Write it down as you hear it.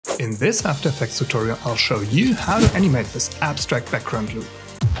In this After Effects tutorial, I'll show you how to animate this abstract background loop.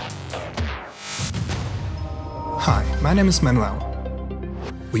 Hi, my name is Manuel.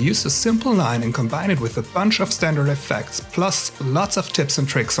 We use a simple line and combine it with a bunch of standard effects, plus lots of tips and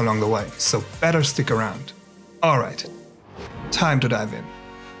tricks along the way, so better stick around. Alright, time to dive in.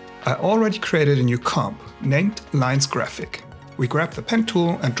 I already created a new comp, named Lines Graphic. We grab the pen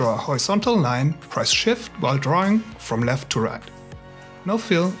tool and draw a horizontal line, press Shift while drawing from left to right. No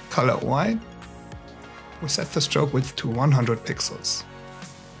fill, color white. We set the stroke width to 100 pixels.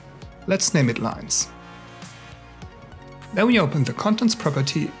 Let's name it Lines. Then we open the Contents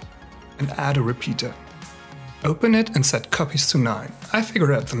property and add a repeater. Open it and set copies to 9. I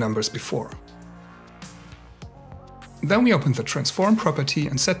figured out the numbers before. Then we open the Transform property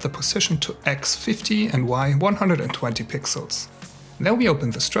and set the position to X 50 and Y 120 pixels. Then we open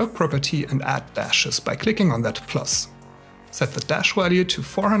the Stroke property and add dashes by clicking on that plus. Set the dash value to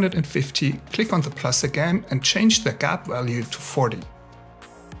 450, click on the plus again and change the gap value to 40.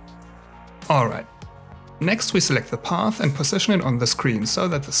 Alright. Next we select the path and position it on the screen so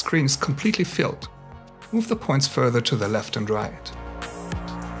that the screen is completely filled. Move the points further to the left and right.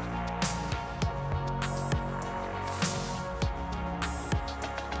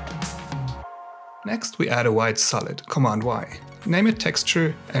 Next we add a white solid, Command Y. Name it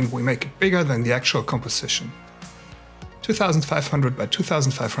Texture and we make it bigger than the actual composition. 2500 by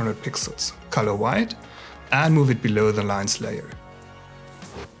 2500 pixels, color white, and move it below the lines layer.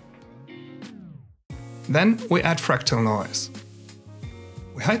 Then we add Fractal Noise.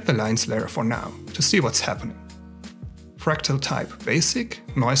 We hide the lines layer for now, to see what's happening. Fractal type Basic,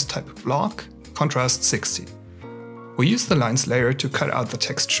 Noise type Block, Contrast 60. We use the lines layer to cut out the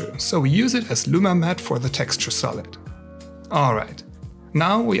texture, so we use it as Luma Matte for the texture solid. Alright,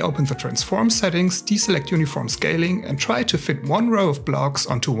 now we open the Transform settings, deselect Uniform Scaling and try to fit one row of blocks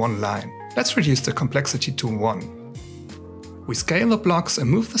onto one line. Let's reduce the complexity to 1. We scale the blocks and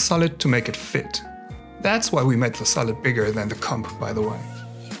move the solid to make it fit. That's why we made the solid bigger than the comp, by the way.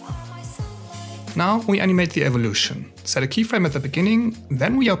 Now we animate the evolution. Set a keyframe at the beginning,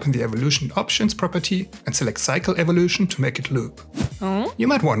 then we open the Evolution Options property and select Cycle Evolution to make it loop. You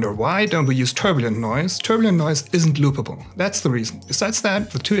might wonder, why don't we use Turbulent Noise? Turbulent Noise isn't loopable. That's the reason. Besides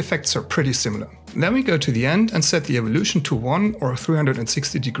that, the two effects are pretty similar. Then we go to the end and set the evolution to 1 or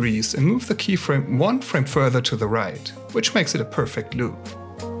 360 degrees and move the keyframe 1 frame further to the right, which makes it a perfect loop.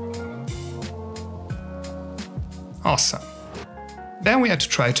 Awesome. Then we add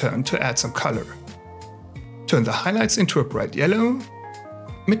Tritone to add some color. Turn the highlights into a bright yellow,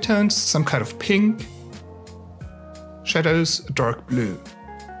 midtones some kind of pink, shadows a dark blue.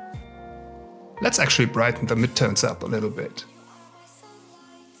 Let's actually brighten the midtones up a little bit.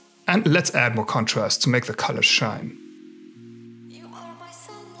 And let's add more contrast to make the colors shine.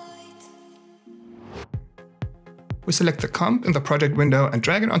 We select the comp in the project window and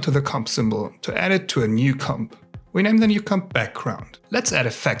drag it onto the comp symbol to add it to a new comp. We name the new comp Background. Let's add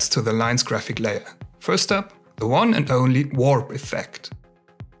effects to the Lines Graphic layer. First up, the one and only Warp effect.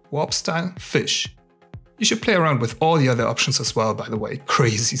 Warp style Fish. You should play around with all the other options as well, by the way,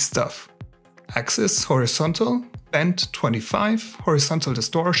 crazy stuff. Axis Horizontal, Bend 25, Horizontal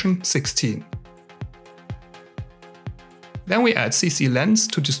Distortion 16. Then we add CC Lens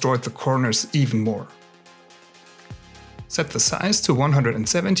to distort the corners even more. Set the size to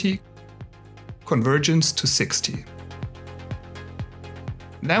 170, Convergence to 60.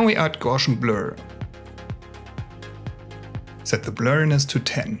 Then we add Gaussian Blur. Set the blurriness to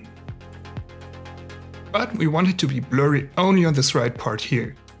 10. But we want it to be blurry only on this right part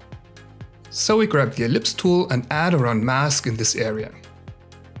here. So we grab the Ellipse tool and add a round mask in this area.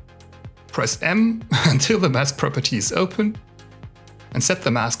 Press M until the mask property is open and set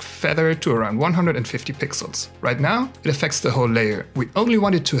the mask feather to around 150 pixels. Right now, it affects the whole layer. We only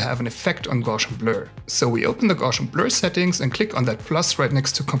want it to have an effect on Gaussian Blur. So we open the Gaussian Blur settings and click on that plus right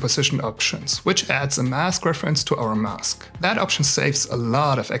next to Composition Options, which adds a mask reference to our mask. That option saves a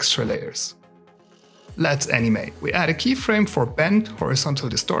lot of extra layers. Let's animate. We add a keyframe for Bend, Horizontal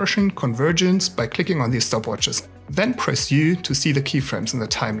Distortion, Convergence by clicking on these stopwatches. Then press U to see the keyframes in the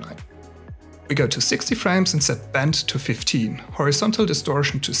timeline. We go to 60 frames and set Bend to 15, Horizontal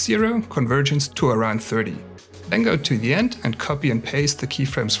Distortion to 0, Convergence to around 30. Then go to the end and copy and paste the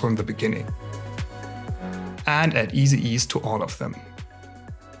keyframes from the beginning. And add Easy Ease to all of them.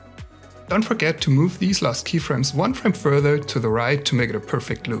 Don't forget to move these last keyframes 1 frame further to the right to make it a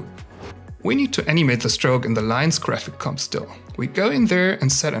perfect loop. We need to animate the stroke in the Lines Graphic comp still. We go in there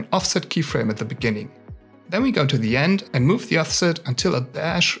and set an offset keyframe at the beginning. Then we go to the end and move the offset until a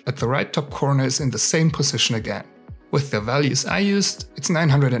dash at the right top corner is in the same position again. With the values I used, it's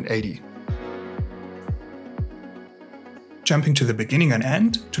 980. Jumping to the beginning and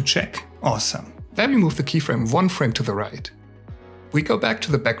end to check, awesome. Then we move the keyframe one frame to the right. We go back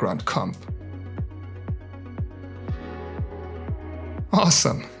to the background comp.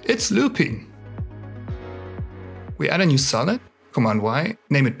 Awesome, it's looping. We add a new solid, Command Y,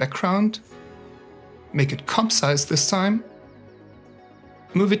 name it background, make it comp size this time,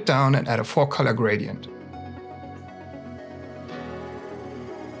 move it down and add a 4-color gradient.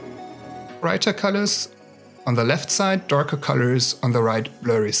 Brighter colors on the left side, darker colors on the right,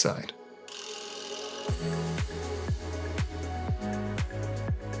 blurry side.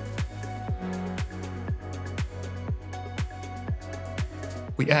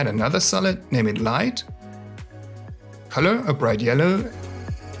 We add another solid, name it light, color a bright yellow,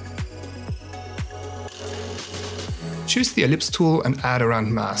 choose the ellipse tool and add a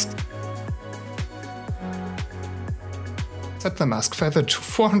round mask. Set the mask feather to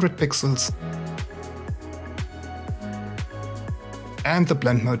 400 pixels and the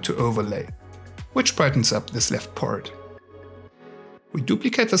blend mode to overlay, which brightens up this left part. We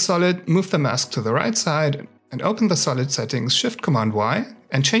duplicate the solid, move the mask to the right side and open the solid settings, Shift Command Y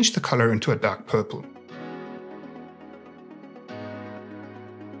and change the color into a dark purple.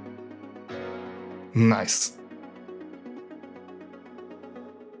 Nice.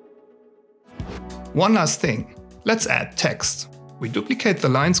 One last thing, let's add text. We duplicate the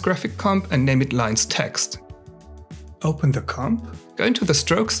lines graphic comp and name it lines text. Open the comp, go into the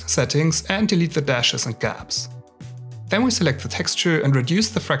strokes settings and delete the dashes and gaps. Then we select the texture and reduce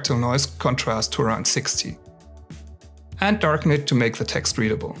the fractal noise contrast to around 60. And darken it to make the text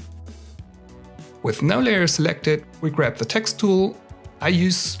readable. With no layer selected, we grab the text tool. I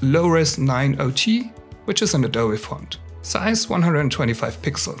use low-res 9OT, which is an Adobe font. Size 125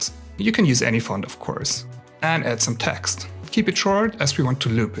 pixels. You can use any font, of course. And add some text. Keep it short as we want to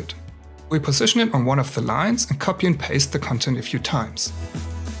loop it. We position it on one of the lines and copy and paste the content a few times.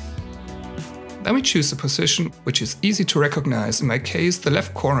 Then we choose a position which is easy to recognize. In my case, the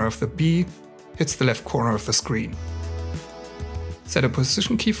left corner of the B hits the left corner of the screen. Set a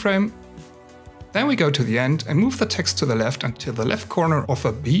position keyframe. Then we go to the end and move the text to the left until the left corner of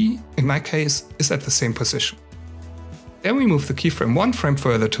a B, in my case, is at the same position. Then we move the keyframe one frame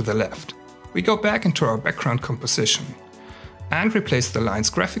further to the left. We go back into our background composition and replace the lines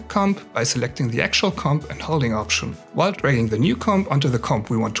graphic comp by selecting the actual comp and holding Option, while dragging the new comp onto the comp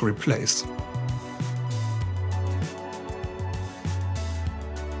we want to replace.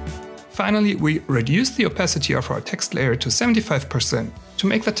 Finally, we reduce the opacity of our text layer to 75% to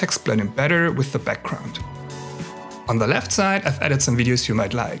make the text blend in better with the background. On the left side, I've added some videos you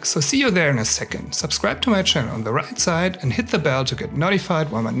might like, so see you there in a second. Subscribe to my channel on the right side and hit the bell to get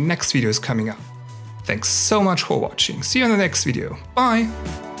notified when my next video is coming up. Thanks so much for watching. See you in the next video.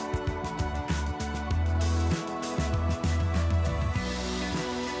 Bye!